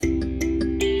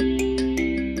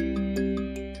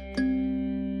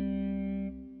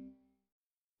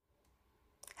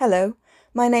Hello,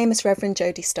 my name is Reverend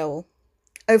Jodie Stowell.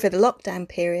 Over the lockdown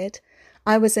period,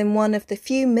 I was in one of the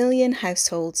few million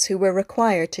households who were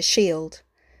required to shield,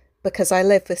 because I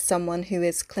live with someone who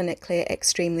is clinically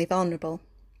extremely vulnerable.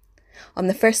 On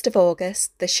the 1st of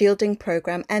August, the shielding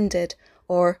programme ended,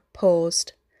 or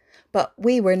paused, but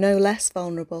we were no less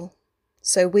vulnerable.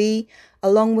 So we,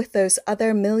 along with those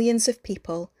other millions of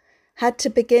people, had to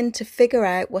begin to figure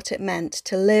out what it meant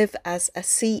to live as a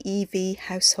CEV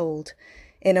household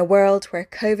in a world where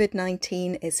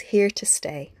COVID-19 is here to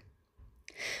stay.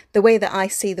 The way that I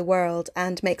see the world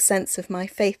and make sense of my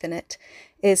faith in it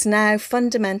is now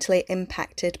fundamentally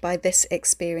impacted by this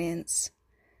experience.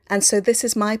 And so this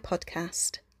is my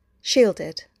podcast,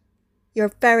 Shielded.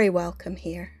 You're very welcome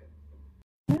here.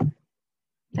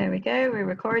 There we go, we're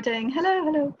recording.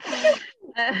 Hello.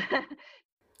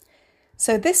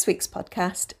 So this week's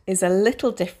podcast is a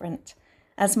little different,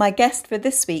 as my guest for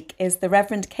this week is the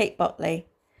Reverend Kate Botley.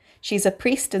 She's a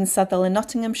priest in Sutherland,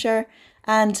 Nottinghamshire,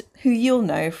 and who you'll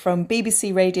know from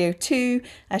BBC Radio 2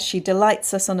 as she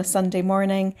delights us on a Sunday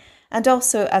morning, and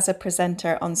also as a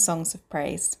presenter on Songs of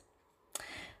Praise.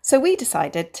 So we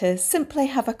decided to simply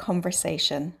have a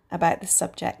conversation about the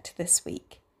subject this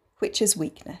week, which is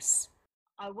weakness.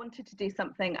 I wanted to do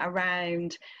something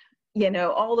around,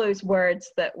 all those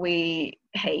words that we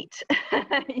hate,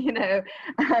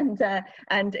 and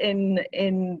in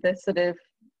the sort of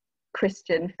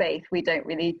Christian faith we don't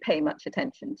really pay much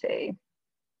attention to.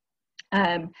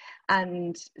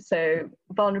 And so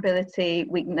vulnerability,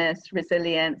 weakness,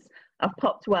 resilience, I've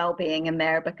popped well-being in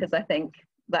there because I think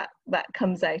that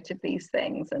comes out of these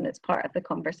things and it's part of the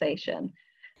conversation.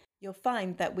 You'll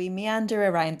find that we meander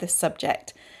around this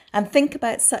subject and think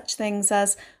about such things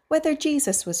as whether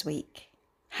Jesus was weak,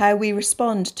 how we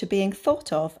respond to being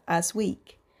thought of as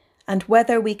weak, and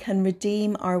whether we can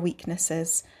redeem our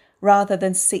weaknesses rather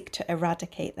than seek to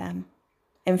eradicate them.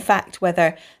 In fact,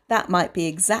 whether that might be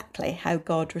exactly how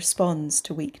God responds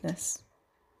to weakness.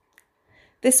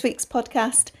 This week's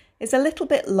podcast is a little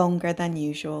bit longer than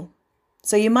usual,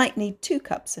 so you might need 2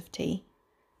 cups of tea,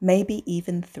 maybe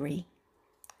even 3.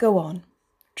 Go on,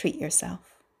 treat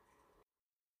yourself.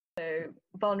 So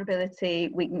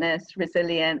vulnerability, weakness,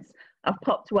 resilience, I've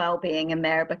popped well-being in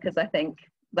there because I think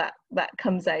that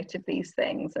comes out of these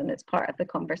things and it's part of the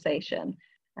conversation.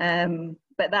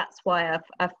 But that's why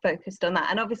I've focused on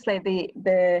that. And obviously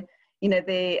the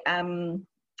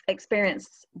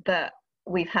experience that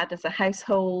we've had as a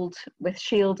household with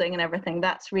shielding and everything,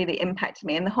 that's really impacted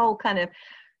me. And the whole kind of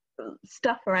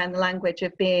stuff around the language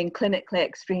of being clinically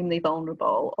extremely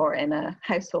vulnerable, or in a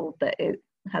household that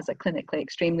has a clinically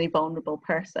extremely vulnerable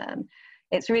person,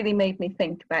 it's really made me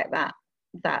think about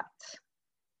that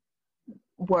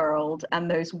world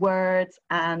and those words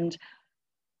and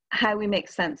how we make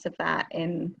sense of that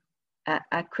in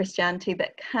a Christianity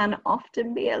that can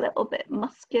often be a little bit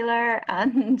muscular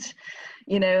and,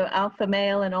 alpha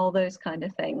male and all those kind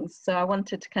of things. So I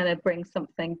wanted to kind of bring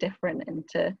something different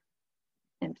into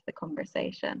the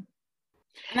conversation.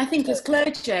 And I think as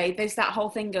clergy, there's that whole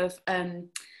thing of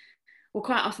we're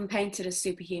quite often painted as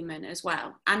superhuman as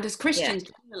well. And as Christians,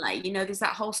 generally, there's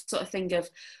that whole sort of thing of,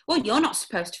 well, you're not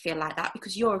supposed to feel like that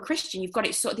because you're a Christian. You've got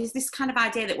it sort of, there's this kind of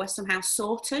idea that we're somehow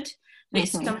sorted, that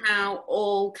it's somehow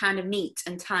all kind of neat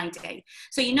and tidy.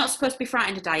 So you're not supposed to be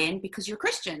frightened of dying because you're a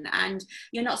Christian, and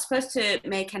you're not supposed to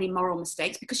make any moral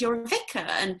mistakes because you're a vicar.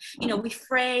 And, we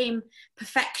frame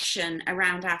perfection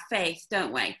around our faith,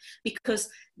 don't we? Because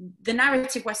the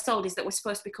narrative we're sold is that we're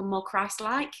supposed to become more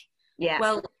Christ-like. Yeah.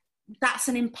 Well, that's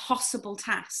an impossible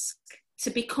task. To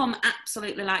become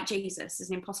absolutely like Jesus is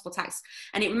an impossible task.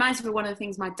 And it reminds me of one of the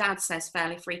things my dad says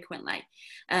fairly frequently.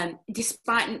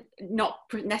 Despite not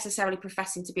necessarily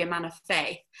professing to be a man of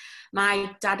faith,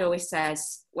 my dad always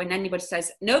says, when anybody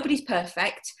says, nobody's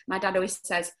perfect, my dad always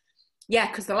says, yeah,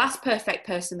 because the last perfect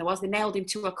person there was, they nailed him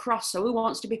to a cross, so who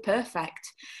wants to be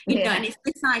perfect? And it's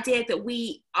this idea that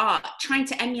we are trying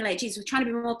to emulate Jesus, we're trying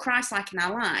to be more Christ-like in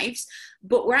our lives,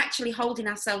 but we're actually holding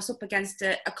ourselves up against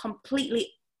a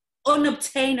completely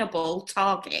unobtainable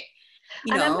target.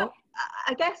 I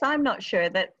guess I'm not sure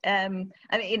that,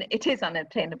 it is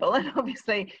unobtainable, and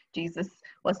obviously Jesus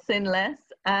was sinless,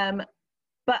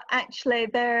 but actually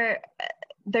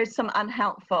there's some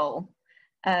unhelpful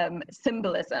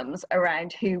symbolisms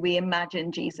around who we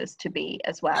imagine Jesus to be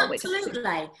as well.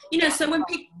 Absolutely. So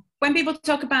when people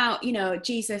talk about,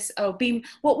 Jesus,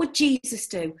 what would Jesus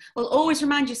do? Well, always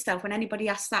remind yourself when anybody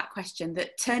asks that question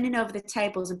that turning over the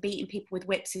tables and beating people with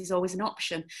whips is always an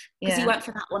option, because he went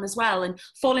for that one as well, and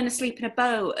falling asleep in a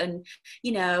boat and,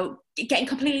 getting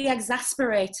completely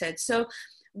exasperated. So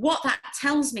what that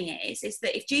tells me is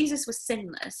that if Jesus was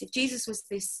sinless, if Jesus was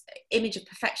this image of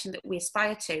perfection that we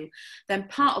aspire to, then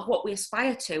part of what we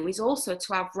aspire to is also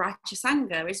to have righteous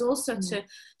anger, is also to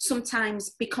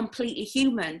sometimes be completely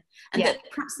human. And that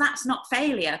perhaps that's not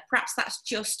failure, perhaps that's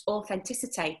just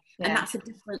authenticity. And that's a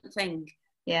different thing.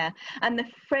 Yeah, and the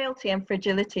frailty and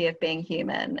fragility of being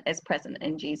human is present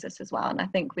in Jesus as well. And I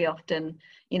think we often,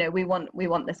 you know, we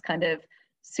want this kind of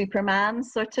Superman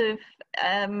sort of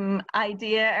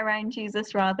idea around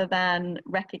Jesus, rather than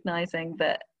recognizing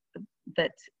that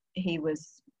he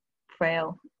was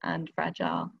frail and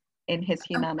fragile in his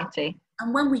humanity.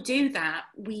 And when we do that,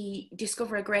 we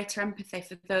discover a greater empathy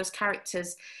for those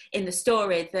characters in the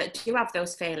story that do have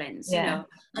those failings, you know.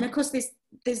 And of course,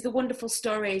 there's the wonderful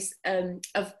stories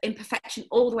of imperfection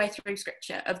all the way through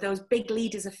Scripture, of those big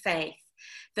leaders of faith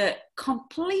that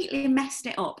completely messed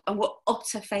it up and were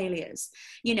utter failures.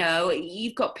 You know,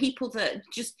 you've got people that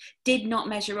just did not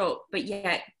measure up, but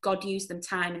yet God used them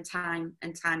time and time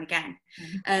and time again.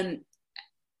 And,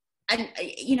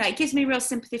 you know, it gives me real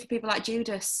sympathy for people like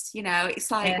Judas. You know, it's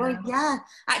like, well, yeah,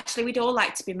 actually, we'd all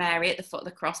like to be Mary at the foot of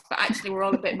the cross, but actually, we're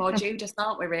all a bit more Judas,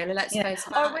 aren't we, really? Let's face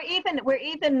it. Or we're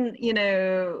even, you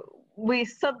know, we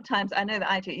sometimes, I know that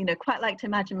I do, you know, quite like to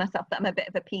imagine myself that I'm a bit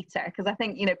of a Peter, because I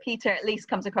think, you know, Peter at least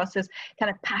comes across as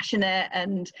kind of passionate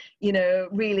and, you know,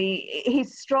 really,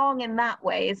 he's strong in that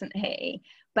way, isn't he?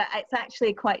 But it's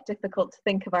actually quite difficult to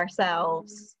think of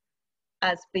ourselves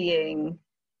as being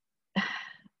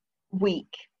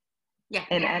weak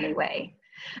in any way.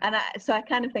 And so I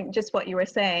kind of think just what you were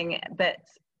saying, that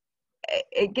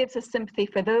it gives us sympathy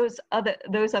for those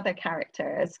other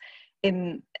characters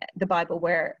in the Bible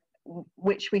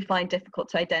which we find difficult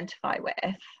to identify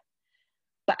with,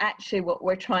 but actually what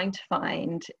we're trying to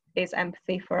find is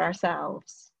empathy for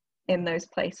ourselves in those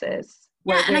places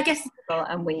where we're difficult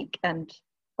and weak and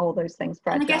all those things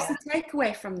fragile. And I guess the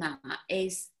takeaway from that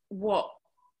is what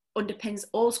underpins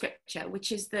all Scripture,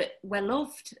 which is that we're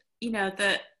loved, you know,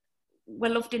 that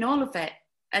we're loved in all of it,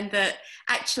 and that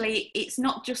actually it's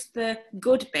not just the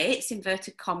good bits,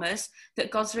 inverted commas, that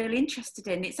God's really interested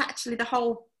in. It's actually the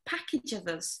whole package of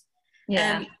us.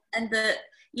 And that,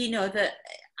 you know, that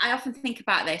I often think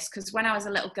about this, because when I was a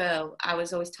little girl, I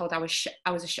was always told oh,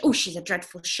 she's a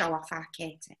dreadful show off, our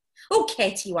Katie. Oh,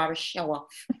 Katie, you are a show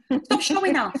off. Stop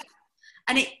showing off.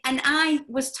 And I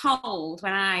was told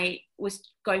when I was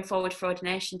going forward for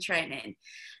ordination training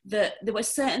that there were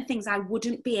certain things I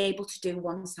wouldn't be able to do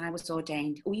once I was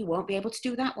ordained. Oh, you won't be able to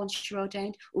do that once you're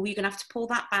ordained. Oh, you're going to have to pull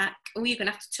that back. Oh, you're going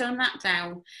to have to turn that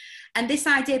down. And this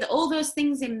idea that all those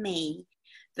things in me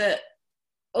that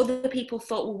other people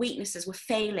thought were weaknesses, were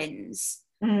failings,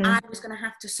 I was going to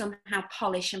have to somehow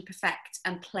polish and perfect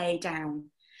and play down.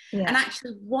 And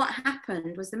actually what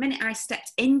happened was, the minute I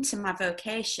stepped into my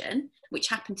vocation, which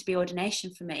happened to be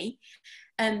ordination for me,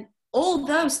 all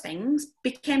those things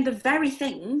became the very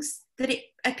things that it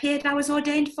appeared I was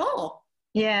ordained for.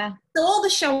 Yeah. So all the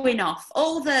showing off,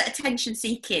 all the attention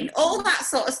seeking, all that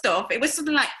sort of stuff, it was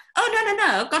something like, oh,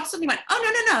 no. God suddenly went,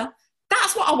 oh, no.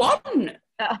 That's what I want.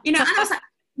 You know, and I was like,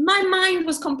 my mind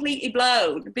was completely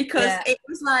blown, because it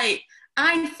was like,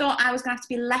 I thought I was going to have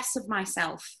to be less of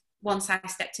myself once I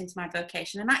stepped into my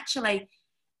vocation. And actually,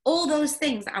 all those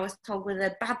things that I was told were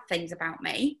the bad things about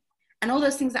me, and all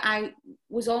those things that I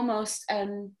was almost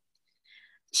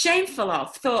shameful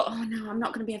of, thought, oh no, I'm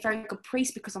not going to be a very good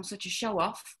priest because I'm such a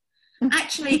show-off.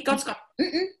 Actually, God's got,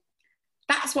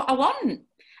 that's what I want.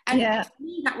 And for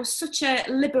me, that was such a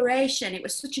liberation. It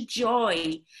was such a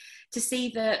joy to see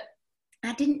that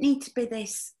I didn't need to be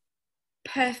this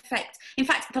perfect. In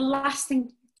fact, the last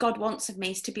thing God wants of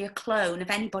me is to be a clone of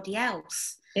anybody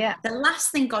else. Yeah. The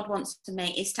last thing God wants of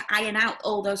me is to iron out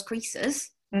all those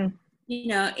creases. You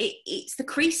know, it's the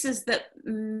creases that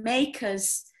make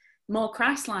us more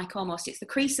Christ-like almost. It's the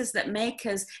creases that make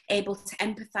us able to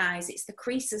empathize. It's the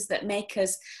creases that make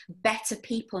us better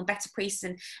people and better priests.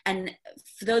 And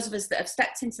for those of us that have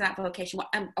stepped into that vocation,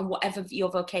 and whatever your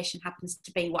vocation happens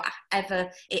to be, whatever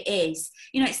it is,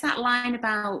 you know, it's that line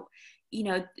about, you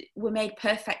know, we're made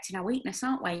perfect in our weakness,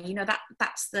 aren't we? You know,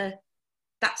 that's the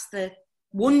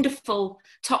wonderful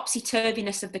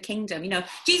topsy-turviness of the kingdom. You know,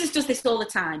 Jesus does this all the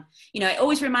time. You know, it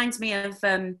always reminds me of,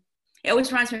 you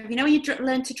know, when you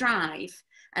learn to drive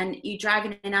and you're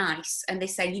driving in ice and they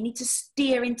say you need to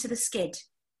steer into the skid.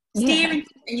 And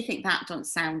you think, that don't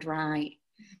sound right.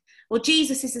 Well,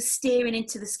 Jesus is a steering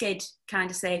into the skid kind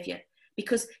of saviour,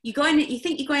 because you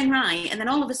think you're going right, and then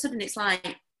all of a sudden it's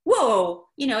like, whoa,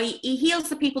 you know, he heals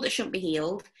the people that shouldn't be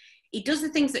healed. He does the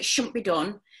things that shouldn't be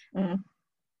done.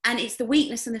 And it's the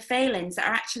weakness and the failings that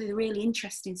are actually the really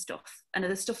interesting stuff, and are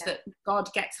the stuff that God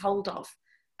gets hold of.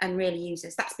 and really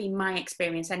uses. That's been my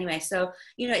experience anyway. So,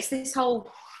 you know, it's this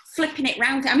whole flipping it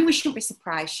round. I mean, we shouldn't be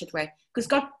surprised, should we? Because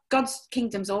God's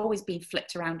kingdom's always been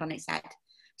flipped around on its head.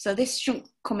 So this shouldn't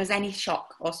come as any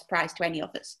shock or surprise to any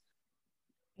of us.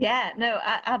 Yeah, no,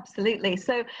 absolutely.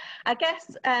 So I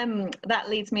guess that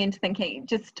leads me into thinking,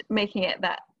 just making it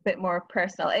that bit more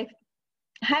personal.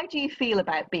 How do you feel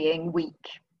about being weak?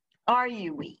 Are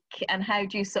you weak? And how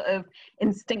do you sort of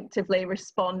instinctively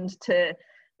respond to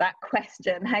that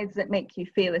question? How does it make you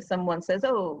feel if someone says,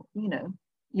 oh, you know,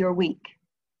 you're weak?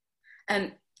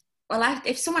 Well,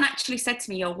 if someone actually said to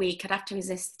me, you're weak, I'd have to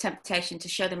resist the temptation to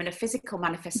show them in a physical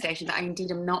manifestation that I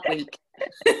indeed am not weak.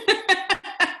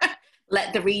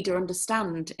 Let the reader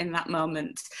understand in that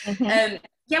moment. Mm-hmm.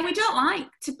 Yeah, we don't like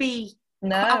to be...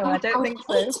 No, I don't think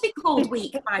so. To be called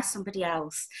weak by somebody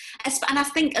else. And I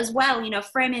think as well, you know,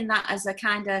 framing that as a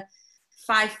kind of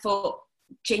 5 foot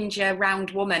ginger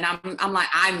round woman, I'm like,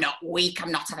 I'm not weak,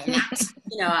 I'm not having that.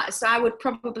 You know, so I would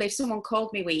probably, if someone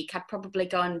called me weak, I'd probably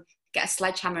go and get a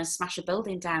sledgehammer and smash a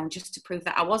building down just to prove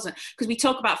that I wasn't. Because we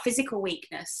talk about physical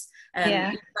weakness.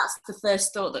 That's the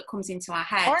first thought that comes into our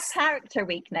heads. Or character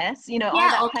weakness, you know, or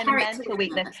that kind of mental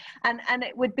weakness. And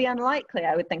it would be unlikely,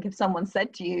 I would think, if someone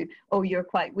said to you, oh, you're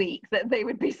quite weak, that they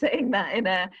would be saying that in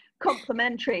a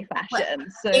complimentary fashion. Well,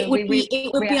 so it would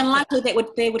be unlikely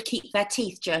they would keep their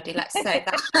teeth, Jodie, let's say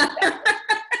that.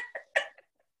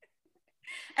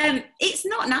 It's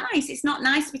not nice. It's not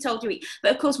nice to be told you're weak.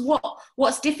 But of course,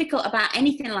 what's difficult about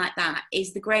anything like that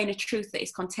is the grain of truth that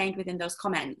is contained within those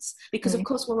comments. Because of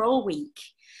course, we're all weak.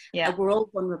 Yeah, we're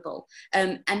all vulnerable.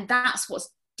 And that's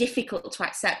what's difficult to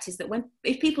accept, is that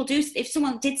if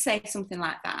someone did say something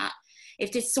like that,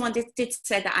 someone did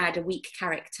say that I had a weak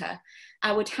character,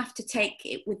 I would have to take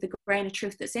it with the grain of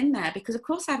truth that's in there. Because of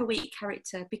course, I have a weak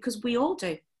character, because we all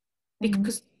do.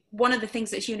 Because one of the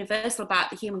things that's universal about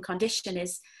the human condition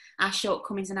is our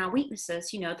shortcomings and our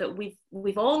weaknesses, you know, that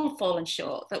we've all fallen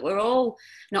short, that we're all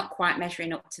not quite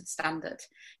measuring up to the standard.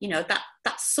 You know,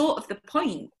 that's sort of the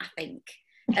point, I think.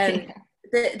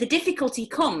 The difficulty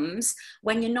comes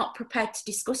when you're not prepared to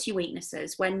discuss your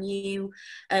weaknesses, when you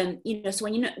know, so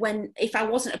when if I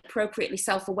wasn't appropriately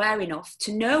self-aware enough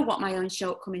to know what my own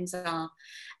shortcomings are.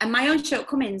 And my own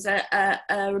shortcomings are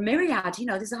a myriad, you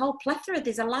know, there's a whole plethora,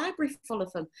 there's a library full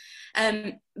of them.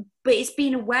 But it's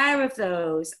being aware of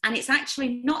those, and it's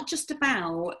actually not just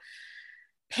about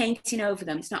painting over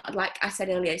them. It's not, like I said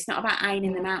earlier, it's not about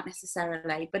ironing them out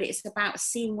necessarily, but it's about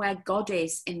seeing where God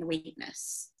is in the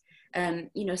weakness.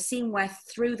 You know, seeing where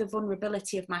through the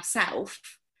vulnerability of myself,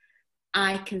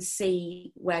 I can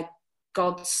see where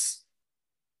God's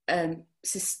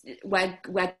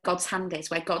where God's hand is,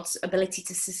 where God's ability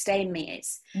to sustain me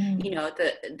is. You know,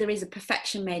 that there is a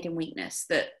perfection made in weakness,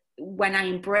 that when I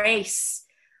embrace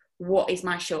what is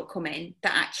my shortcoming,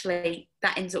 that actually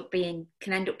that can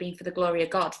end up being for the glory of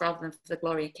God rather than for the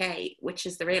glory of Kate, which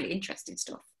is the really interesting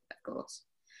stuff, of course.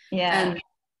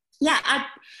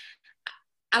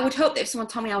 I would hope that if someone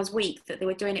told me I was weak, that they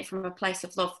were doing it from a place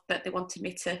of love, but they wanted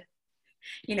me to,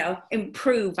 you know,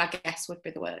 improve, I guess would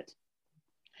be the word.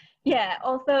 Yeah,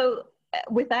 although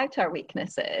without our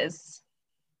weaknesses,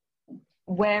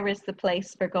 where is the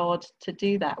place for God to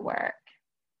do that work?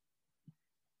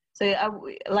 So,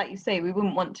 like you say, we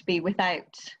wouldn't want to be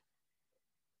without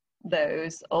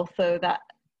those, although that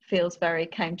feels very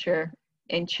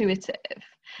counterintuitive.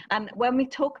 And when we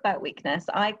talk about weakness,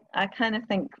 I kind of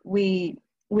think we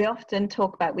often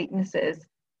talk about weaknesses,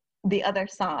 the other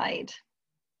side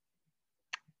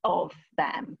of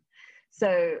them.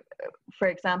 So, for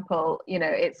example, you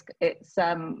know, it's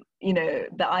you know,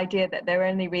 the idea that they're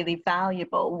only really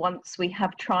valuable once we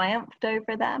have triumphed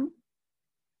over them.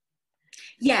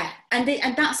 Yeah, and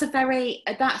that's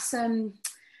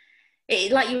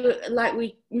like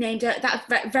we named it,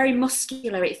 that very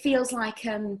muscular. It feels like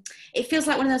one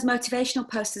of those motivational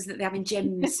posters that they have in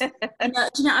gyms. You know,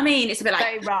 do you know what I mean? It's a bit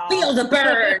like, feel the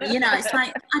burn. You know, it's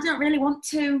like I don't really want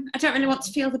to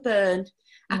feel the burn.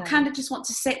 I kind of just want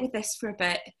to sit with this for a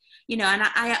bit, you know. And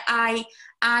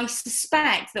I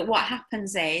suspect that what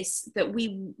happens is that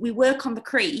we work on the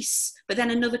crease, but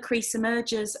then another crease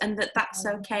emerges, and that's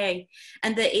okay,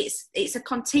 and that it's a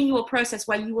continual process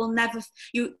where we will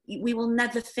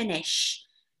never finish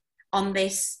on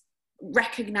this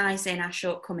recognizing our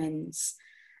shortcomings,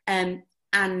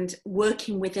 and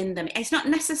working within them. It's not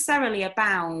necessarily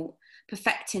about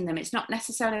perfecting them. It's not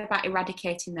necessarily about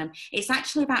eradicating them. It's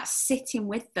actually about sitting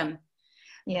with them,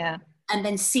 and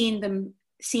then seeing them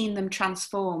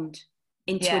transformed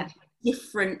into a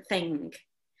different thing.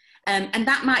 And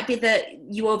that might be that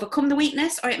you overcome the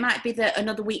weakness, or it might be that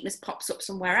another weakness pops up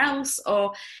somewhere else,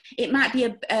 or it might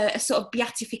be a sort of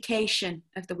beatification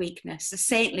of the weakness, a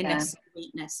saintliness of the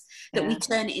weakness, that we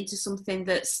turn it into something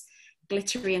that's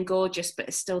glittery and gorgeous, but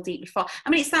is still deeply false. I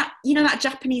mean, it's that, you know, that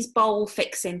Japanese bowl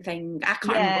fixing thing. I can't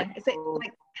remember. Is it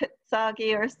like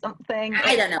Kutsagi or something?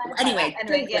 I don't know. Anyway,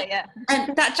 yeah.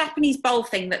 And that Japanese bowl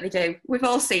thing that they do, we've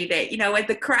all seen it, you know, with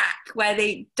the crack where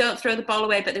they don't throw the bowl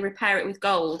away, but they repair it with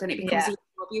gold, and it becomes even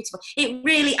more beautiful. It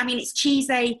really, I mean, it's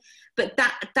cheesy, but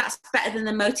that's better than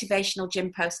the motivational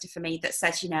gym poster for me that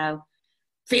says, you know,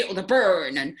 feel the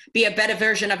burn and be a better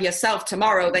version of yourself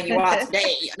tomorrow than you are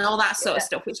today, and all that sort of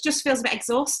stuff, which just feels a bit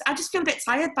exhausted. I just feel a bit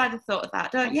tired by the thought of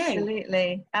that, don't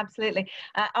you? Absolutely.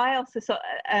 I also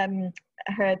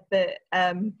heard that,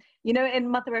 you know, in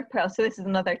Mother of Pearl, so this is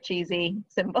another cheesy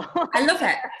symbol. I love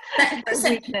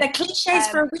it. They're cliches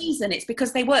for a reason. It's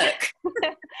because they work.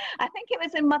 I think it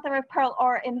was in Mother of Pearl,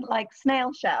 or in like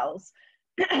snail shells,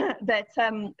 that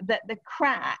the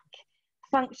crack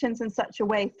functions in such a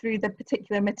way through the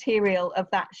particular material of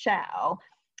that shell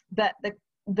that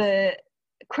the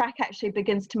crack actually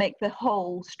begins to make the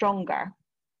hole stronger.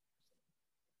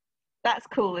 That's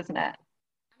cool, isn't it?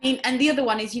 I mean, and the other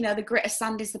one is, you know, the grit of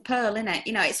sand is the pearl, isn't it?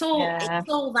 You know, it's all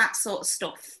that sort of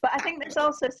stuff. But I think there's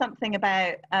also something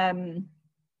about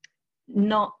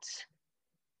not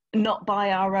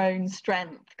by our own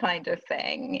strength kind of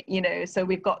thing, you know. So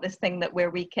we've got this thing that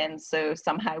we're weak in, so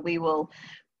somehow we will,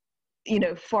 you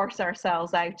know, force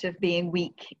ourselves out of being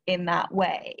weak in that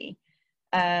way.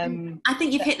 I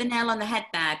think you've hit the nail on the head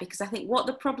there, because I think what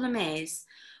the problem is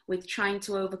with trying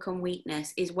to overcome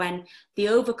weakness is when the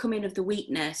overcoming of the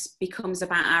weakness becomes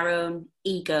about our own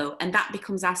ego, and that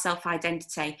becomes our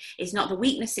self-identity. It's not the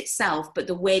weakness itself, but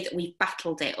the way that we've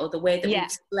battled it, or the way that we've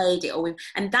displayed it,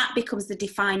 and that becomes the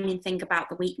defining thing about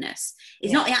the weakness.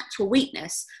 It's not the actual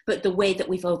weakness, but the way that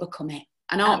we've overcome it.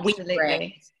 And aren't we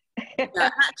great?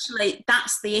 Actually,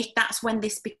 that's when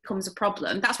this becomes a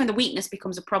problem. That's when the weakness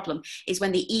becomes a problem, is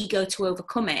when the ego to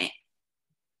overcome it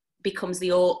becomes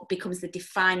the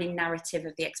defining narrative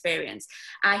of the experience.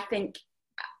 I think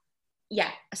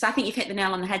you've hit the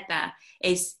nail on the head there.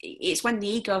 It's when the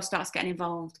ego starts getting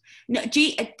involved. No,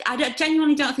 I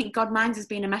genuinely don't think God minds us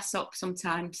being a mess up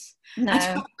sometimes. No.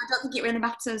 I don't think it really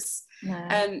matters. No.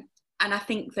 And I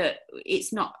think that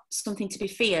it's not something to be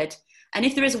feared. And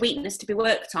if there is a weakness to be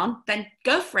worked on, then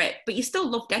go for it. But you're still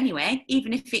loved anyway,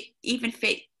 even if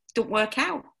it don't work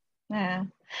out. Yeah.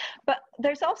 But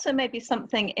there's also maybe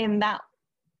something in that,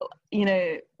 you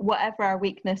know, whatever our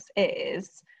weakness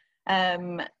is,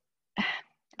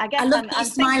 I guess I love that you're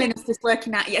smiling as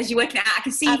you're working out. I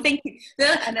can see you thinking,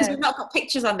 because we've not got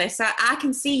pictures on this, so I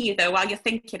can see you though while you're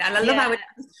thinking. And I love how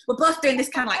we're both doing this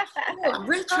kind of like, I'm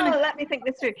really trying to... let me think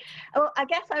this through. Well, I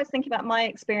guess I was thinking about my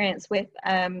experience with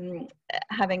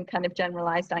having kind of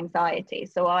generalized anxiety.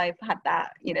 So I've had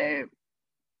that, you know,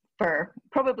 for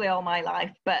probably all my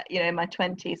life, but, you know, in my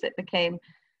 20s, it became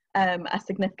a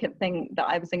significant thing that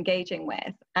I was engaging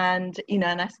with. And, you know,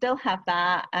 and I still have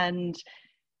that. And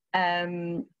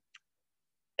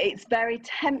it's very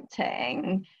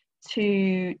tempting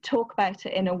to talk about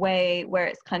it in a way where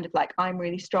it's kind of like, I'm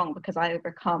really strong because I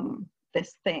overcome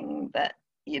this thing that,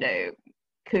 you know,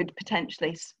 could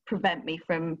potentially prevent me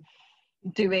from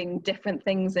doing different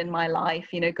things in my life,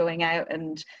 you know, going out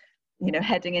and, you know,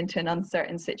 heading into an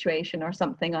uncertain situation or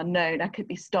something unknown. I could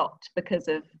be stopped because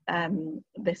of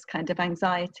this kind of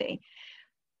anxiety.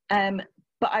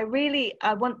 But I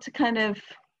want to kind of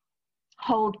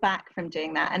hold back from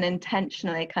doing that and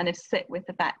intentionally kind of sit with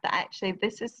the fact that actually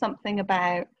this is something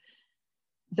about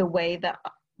the way that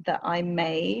I'm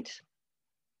made.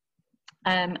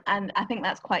 And I think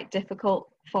that's quite difficult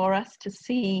for us to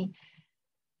see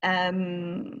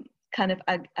kind of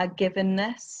a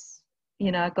givenness,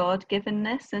 you know, a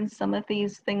God-givenness in some of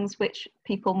these things which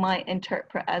people might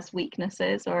interpret as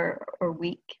weaknesses or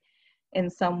weak in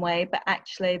some way. But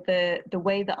actually the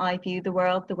way that I view the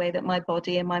world, the way that my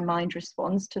body and my mind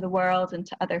responds to the world and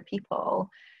to other people,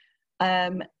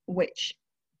 which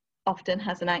often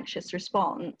has an anxious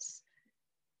response,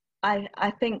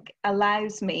 I think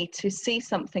allows me to see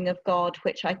something of God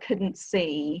which I couldn't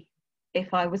see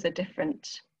if I was a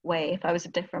different way, if I was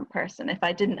a different person, if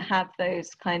I didn't have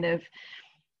those kind of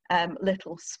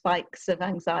little spikes of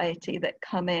anxiety that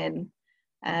come in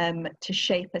to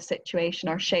shape a situation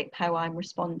or shape how I'm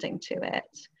responding to it.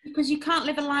 Because you can't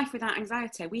live a life without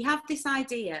anxiety. We have this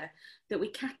idea that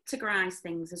we categorize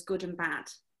things as good and bad,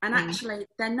 and actually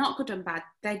they're not good and bad,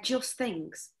 they're just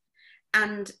things,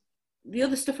 and the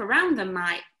other stuff around them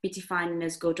might be defining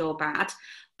as good or bad,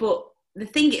 but the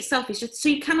thing itself is just, so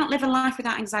you cannot live a life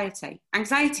without anxiety.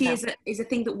 Anxiety No. is a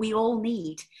thing that we all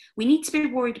need. We need to be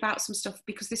worried about some stuff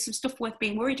because there's some stuff worth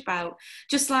being worried about.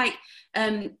 Just like,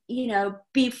 you know,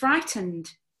 being frightened.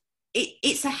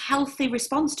 It's a healthy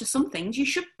response to some things. We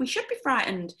should be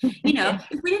frightened. You know,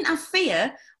 if we didn't have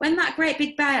fear, when that great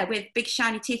big bear with big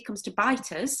shiny teeth comes to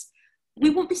bite us,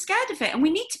 we won't be scared of it. And we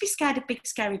need to be scared of big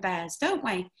scary bears, don't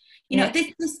we? You know,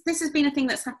 this has been a thing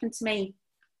that's happened to me.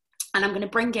 And I'm going to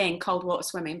bring in cold water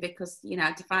swimming because, you know,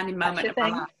 a defining moment of my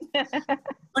life.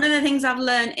 One of the things I've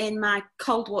learned in my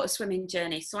cold water swimming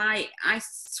journey, so I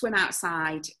swim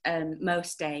outside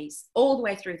most days, all the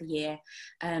way through the year.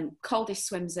 Coldest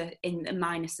swims are in the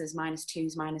minuses,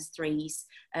 -2s, -3s,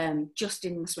 just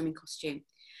in my swimming costume.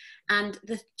 And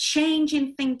the change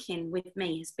in thinking with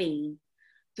me has been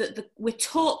that we're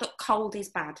taught that cold is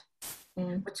bad.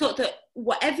 We're taught that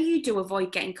whatever you do,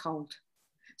 avoid getting cold.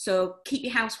 So keep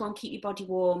your house warm, keep your body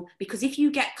warm, because if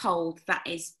you get cold, that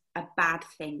is a bad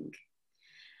thing.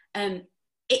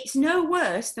 It's no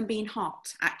worse than being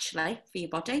hot, actually, for your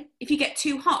body. If you get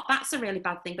too hot, that's a really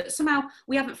bad thing. But somehow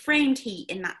we haven't framed heat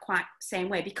in that quite same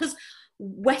way, because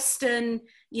Western,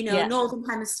 you know, Northern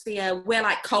Hemisphere, we're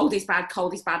like, cold is bad,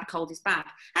 cold is bad, cold is bad.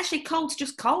 Actually, cold's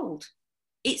just cold.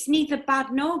 It's neither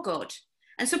bad nor good.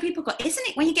 And so people go, isn't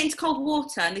it, when you get into cold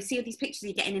water and they see all these pictures,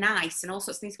 you're getting in ice and all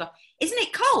sorts of things, go, isn't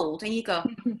it cold? And you go,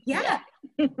 yeah.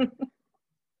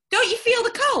 Don't you feel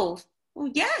the cold?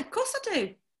 Well, yeah, of course I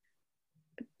do.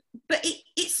 But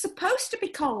it's supposed to be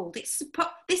cold. This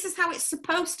is how it's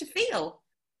supposed to feel.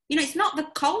 You know, it's not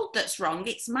the cold that's wrong.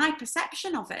 It's my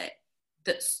perception of it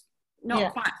that's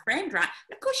not quite framed right.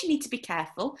 And of course you need to be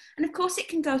careful. And of course it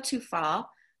can go too far.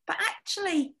 But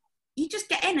actually, you just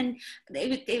get in, and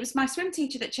it was my swim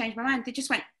teacher that changed my mind. They just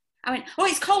went, I went, oh,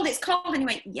 it's cold. And he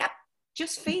went, yep,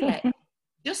 just feel it.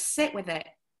 Just sit with it.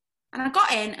 And I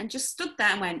got in and just stood there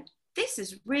and went, this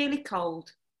is really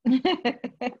cold.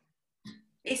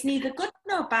 It's neither good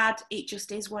nor bad. It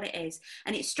just is what it is.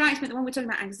 And it strikes me that when we're talking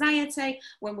about anxiety,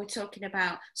 when we're talking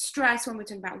about stress, when we're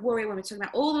talking about worry, when we're talking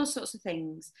about all those sorts of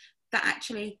things, that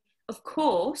actually, of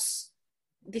course,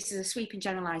 this is a sweeping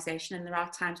generalization, and there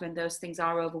are times when those things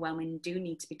are overwhelming and do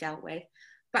need to be dealt with.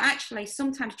 But actually,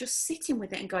 sometimes just sitting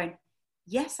with it and going,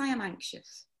 yes, I am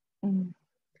anxious.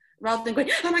 Rather than going,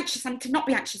 I'm anxious, I need to not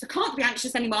be anxious, I can't be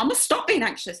anxious anymore, I must stop being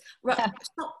anxious.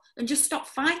 Stop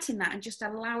fighting that and just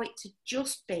allow it to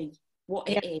just be what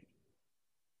it is.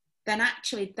 Then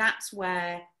actually, that's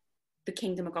where the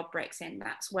kingdom of God breaks in.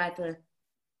 That's where the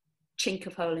chink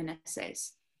of holiness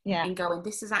is. And going,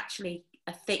 this is actually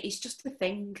a thing, it's just a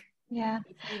thing. Really,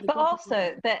 but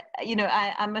also that, you know,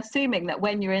 I'm assuming that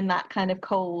when you're in that kind of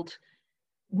cold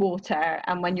water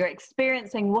and when you're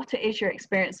experiencing what it is you're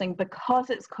experiencing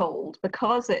because it's cold,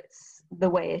 because it's the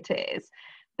way it is,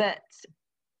 that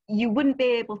you wouldn't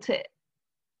be able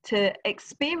to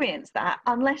experience that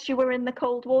unless you were in the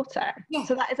cold water.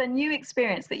 So that is a new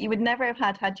experience that you would never have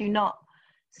had you not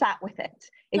sat with it.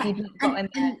 If you'd not got in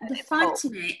there, and the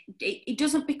fighting it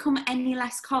doesn't become any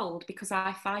less cold because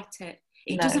I fight it.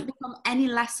 It doesn't become any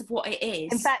less of what it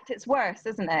is. In fact, it's worse,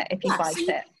 isn't it, if you fight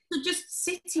it? So just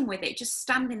sitting with it, just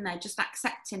standing there, just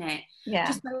accepting it,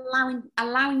 just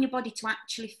allowing your body to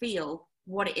actually feel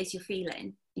what it is you're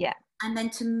feeling. And then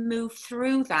to move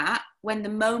through that when the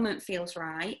moment feels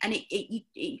right, and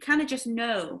you kind of just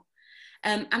know.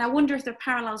 And I wonder if there are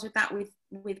parallels with that with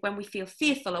when we feel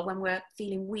fearful or when we're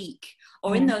feeling weak,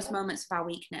 or in those moments of our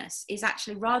weakness, is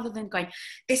actually, rather than going,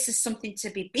 this is something to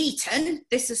be beaten,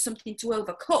 this is something to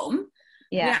overcome,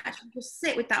 we actually just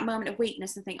sit with that moment of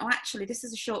weakness and think, oh, actually, this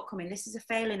is a shortcoming, this is a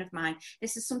failing of mine,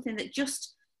 this is something that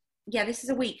just, this is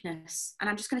a weakness, and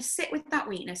I'm just going to sit with that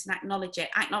weakness and acknowledge it,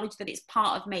 acknowledge that it's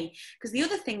part of me. Because the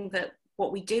other thing that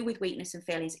what we do with weakness and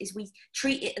failings is we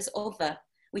treat it as other.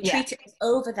 We treat it as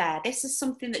over there. This is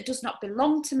something that does not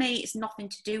belong to me. It's nothing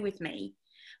to do with me.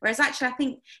 Whereas actually, I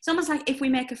think it's almost like if we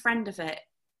make a friend of it,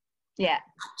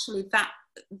 actually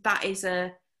that is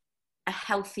a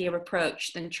healthier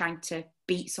approach than trying to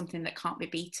beat something that can't be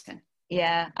beaten.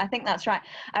 I think that's right.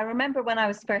 I remember when I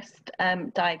was first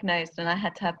diagnosed and I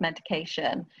had to have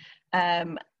medication.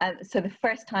 And so the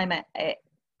first time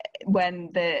when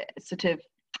the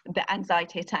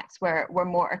anxiety attacks were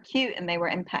more acute and they were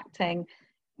impacting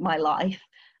my life,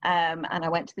 and I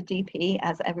went to the GP,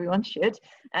 as everyone should,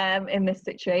 in this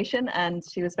situation, and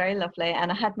she was very lovely,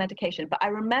 and I had medication. But I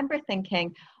remember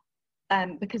thinking,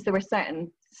 because there were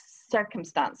certain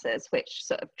circumstances which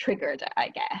sort of triggered it, I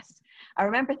guess, I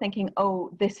remember thinking, oh,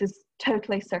 this is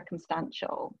totally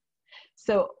circumstantial,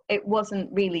 so it wasn't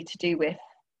really to do with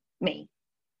me.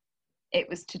 it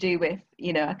was to do with,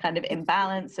 you know, a kind of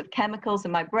imbalance of chemicals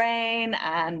in my brain,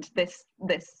 and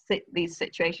these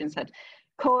situations had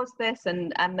caused this,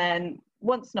 and then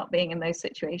once not being in those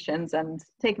situations and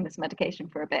taking this medication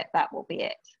for a bit, that will be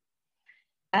it.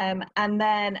 And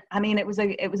then, I mean, it was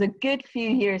a good few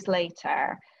years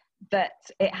later that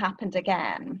it happened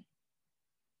again,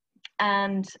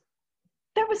 and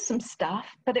there was some stuff,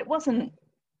 but it wasn't,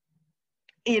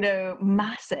 you know,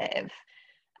 massive.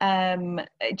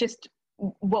 Just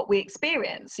what we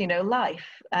experience, you know, life,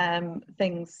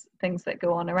 things that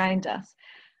go on around us.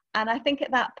 And I think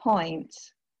at that point,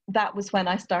 that was when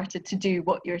I started to do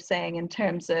what you're saying in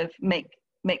terms of make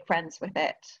friends with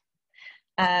it,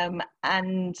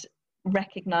 and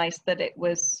recognize that it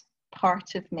was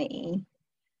part of me,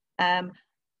 and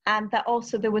that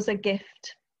also there was a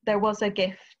gift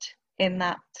in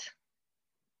that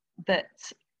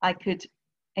I could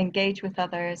engage with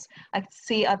others, I could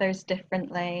see others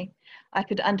differently, I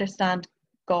could understand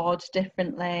God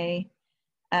differently,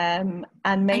 and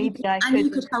maybe you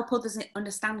could help others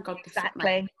understand God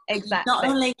differently. Exactly. Not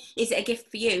only is it a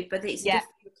gift for you, but it's a Yeah. gift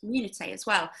for the community as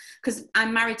well. Because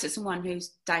I'm married to someone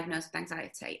who's diagnosed with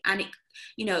anxiety, and it,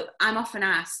 you know, I'm often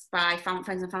asked by friends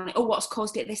and family, "Oh, what's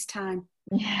caused it this time?"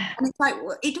 Yeah. And it's like,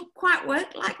 well, it don't quite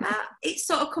work like that. It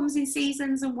sort of comes in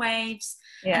seasons and waves.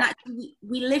 Yeah. And actually,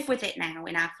 we live with it now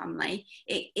in our family.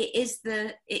 It is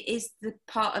the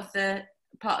part of the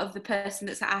person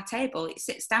that's at our table. It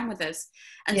sits down with us,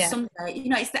 and Yeah. someday, you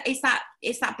know, it's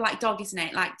that black dog, isn't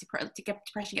it? Like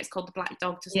depression gets called the black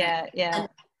dog, doesn't it? Yeah. And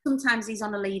sometimes he's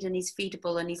on a lead and he's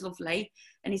feedable and he's lovely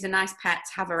and he's a nice pet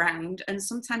to have around, and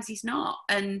sometimes he's not,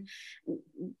 and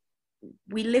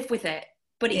we live with it.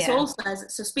 But it's also,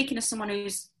 so speaking of someone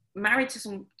who's married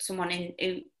to someone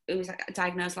who's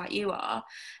diagnosed like you are,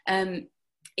 the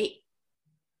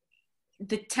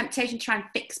temptation to try and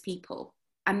fix people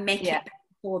and make it better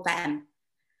for them,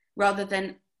 rather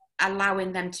than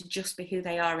allowing them to just be who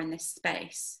they are in this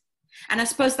space. And I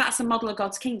suppose that's a model of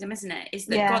God's kingdom, isn't it? Is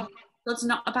that God's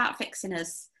not about fixing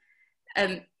us.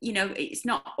 You know, it's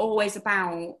not always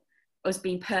about us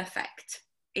being perfect.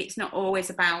 It's not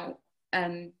always about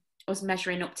us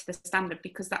measuring up to the standard,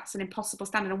 because that's an impossible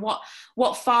standard. And what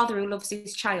father who loves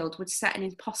his child would set an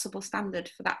impossible standard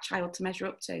for that child to measure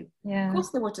up to? Yeah. Of course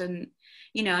they wouldn't,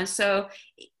 you know. And so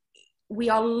we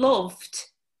are loved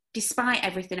despite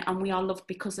everything, and we are loved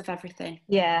because of everything.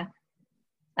 Yeah,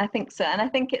 I think so. And I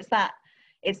think it's the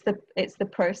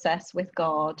process with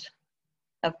God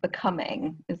of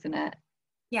becoming, isn't it?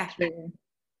 Yeah. Through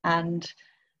and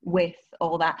with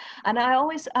all that. And I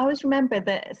always remember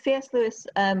that C.S. Lewis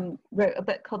wrote a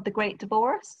book called The Great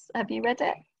Divorce. Have you read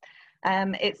it?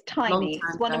 It's tiny.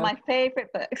 It's one of my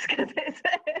favorite books because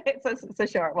it's a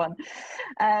short one.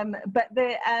 But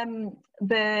there's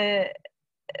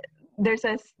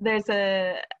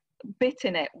a bit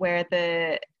in it where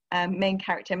the main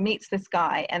character meets this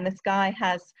guy, and this guy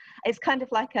it's kind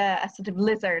of like a sort of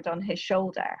lizard on his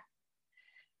shoulder,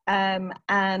 and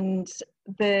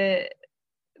the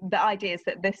idea is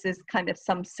that this is kind of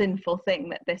some sinful thing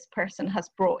that this person has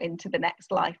brought into the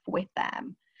next life with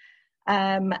them,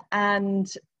 and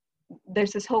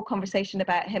there's this whole conversation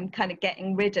about him kind of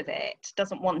getting rid of it,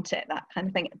 doesn't want it, that kind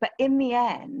of thing. But in the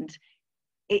end,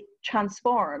 it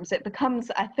transforms. It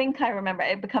becomes, I think I remember,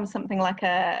 it becomes something like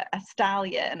a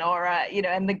stallion, or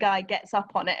and the guy gets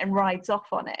up on it and rides off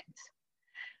on it.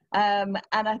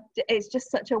 It's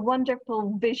just such a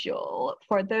wonderful visual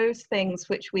for those things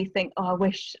which we think, oh, I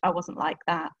wish I wasn't like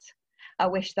that. I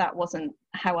wish that wasn't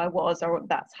how I was, or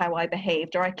that's how I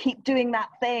behaved, or I keep doing that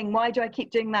thing. Why do I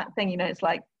keep doing that thing? You know, it's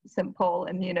like St. Paul,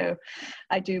 and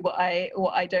I do what I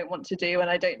don't want to do, and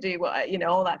I don't do what I,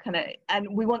 all that kind of. And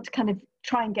we want to kind of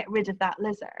try and get rid of that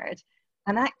lizard.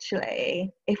 And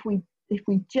actually, if we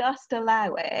just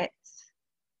allow it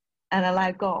and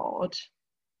allow God,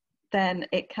 then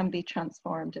it can be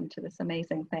transformed into this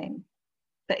amazing thing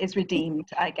that is redeemed,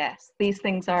 I guess. These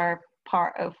things are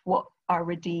part of what our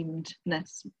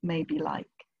redeemedness may be like.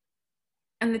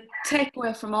 And the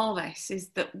takeaway from all this is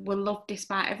that we're loved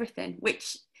despite everything,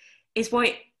 which is what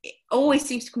it always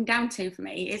seems to come down to for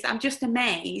me. Is I'm just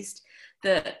amazed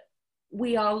that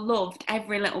we are loved,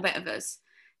 every little bit of us,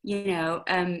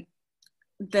 that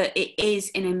it is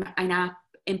in our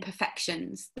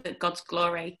imperfections that God's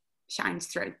glory shines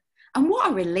through. And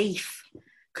what a relief,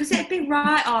 because it'd be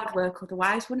right hard work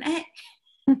otherwise, wouldn't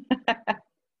it?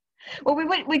 Well,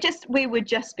 we would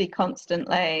just be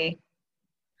constantly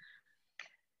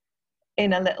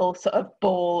in a little sort of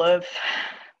ball of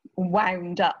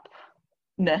wound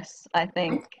upness, I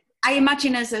think. I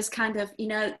imagine us as kind of,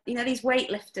 these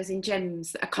weightlifters in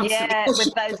gyms that are constantly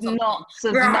with those knots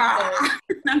of muscles.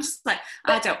 I'm just like,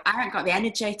 I haven't got the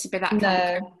energy to be that kind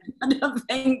of person, I don't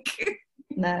think.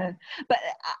 No, but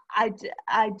I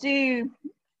do,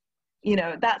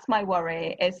 that's my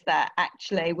worry, is that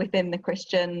actually within the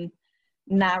Christian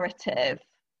narrative,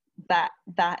 that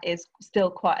is still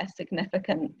quite a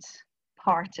significant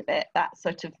part of it, that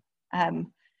sort of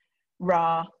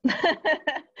raw.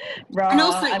 And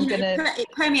also, it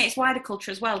permeates wider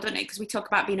culture as well, doesn't it? Because we talk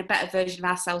about being a better version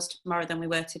of ourselves tomorrow than we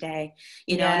were today,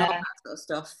 and all that sort of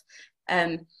stuff.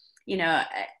 And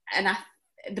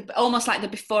almost like the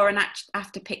before and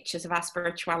after pictures of our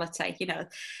spirituality.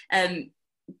 I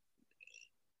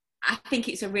think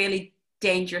it's a really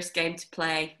dangerous game to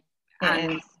play.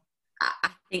 It is. I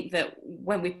think that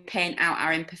when we paint out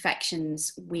our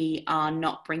imperfections, we are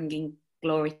not bringing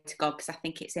glory to God, because I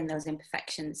think it's in those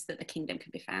imperfections that the kingdom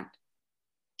can be found.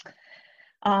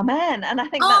 Amen. And I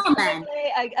think that's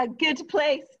probably a good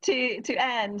place to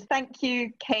end. Thank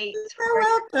you, Kate. You're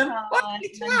welcome. What a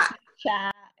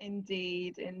chat.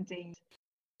 Indeed.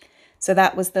 So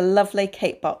that was the lovely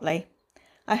Kate Botley.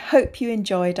 I hope you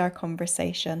enjoyed our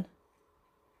conversation.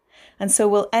 And so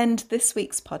we'll end this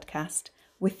week's podcast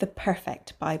with the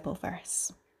perfect Bible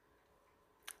verse.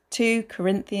 2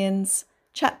 Corinthians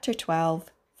chapter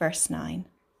 12, verse 9.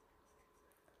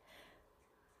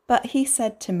 But he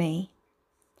said to me,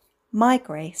 "My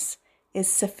grace is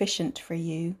sufficient for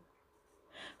you,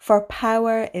 for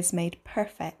power is made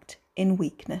perfect in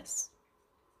weakness.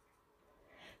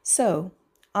 So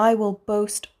I will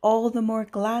boast all the more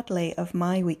gladly of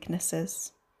my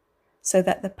weaknesses, so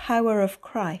that the power of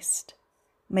Christ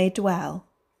may dwell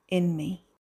in me."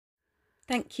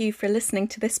 Thank you for listening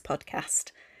to this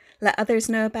podcast. Let others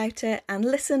know about it and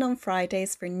listen on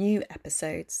Fridays for new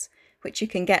episodes, which you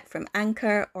can get from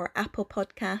Anchor or Apple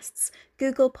Podcasts,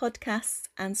 Google Podcasts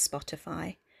and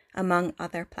Spotify, among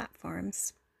other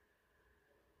platforms.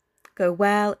 Go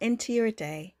well into your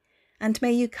day, and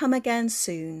may you come again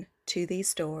soon to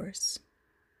these doors.